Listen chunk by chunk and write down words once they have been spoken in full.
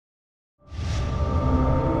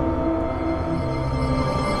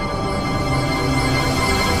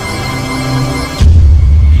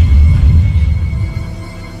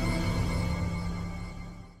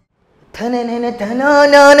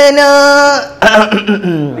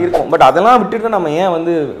இருக்கும். பட் அதெல்லாம் விட்டுட்டு நம்ம ஏன்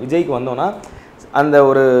வந்து விஜய்க்கு வந்தோம்னா அந்த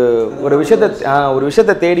ஒரு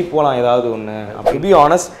விஷயத்தை தேடி போகலாம் ஏதாவது ஒன்று. அப்படி பி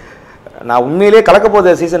ஆனஸ்ட், நான் உண்மையிலேயே கலக்க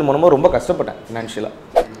போகிற சீசன் போகும்போது ரொம்ப கஷ்டப்பட்டேன் ஃபினான்ஷியலாக.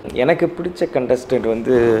 எனக்கு பிடிச்ச கண்டஸ்டன்ட்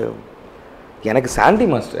வந்து எனக்கு சாண்டி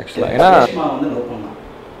மாஸ்டர் ஆக்சுவலாக. ஏன்னா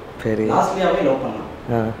சரி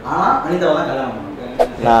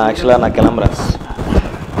நான் கிளம்புறேன்.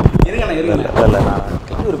 இல்லை நான்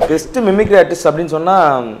ஒரு பெஸ்ட்டு மிமிக்ரி ஆர்டிஸ்ட் அப்படின்னு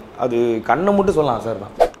சொன்னால் அது கண்ணை மட்டும் சொல்லலாம் சார்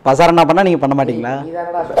தான். பசாரண்ணா பண்ணால் நீங்கள் பண்ண மாட்டீங்களா?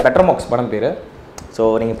 பெட்டர் மார்க்ஸ் படம் பேர். ஸோ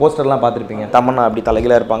நீங்கள் போஸ்டர்லாம் பார்த்துருப்பீங்க, தமன்னா அப்படி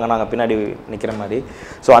தலைகீழாக இருப்பாங்க, நாங்கள் பின்னாடி நிற்கிற மாதிரி.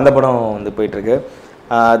 ஸோ அந்த படம் வந்து போயிட்டுருக்கு.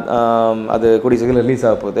 அது கூடிய சீக்கிரம் ரிலீஸ்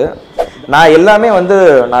ஆக போகுது. நான் எல்லாமே வந்து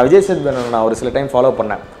நான் விஜய் சேதுபதி நான் ஒரு சில டைம் ஃபாலோ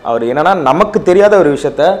பண்ணேன். அவர் என்னென்னா நமக்கு தெரியாத ஒரு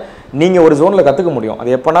விஷயத்த நீங்கள் ஒரு ஜோனில் கற்றுக்க முடியும். அது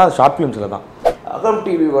எப்போனா ஷார்ட் ஃபிலிம்ஸில் தான். அகம்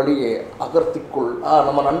டிவி வழியே அகர்த்திக்குள்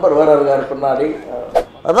நம்ம நண்பர் வேற இருக்காரு பின்னாடி.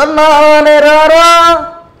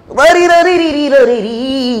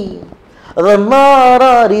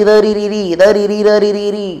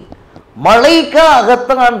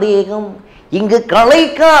 மழைக்காகத்தான் தேகம், இங்கு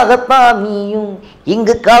கலைக்காகத்தான் நீயும்,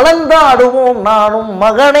 இங்கு கலந்தாடுவோம் நானும்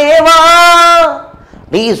மகனேவா.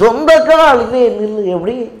 நீ சொந்த காலிலே நில்லு.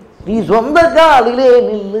 எப்படி? நீ சொந்த காலிலே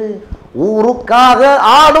நில்லு. ஊருக்காக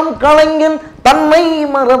ஆடும் கலைஞன் தன்னை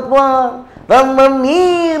மறப்பான்.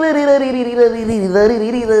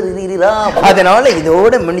 அதனால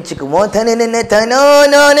இதோட மன்னிச்சுக்குமோ. அதனால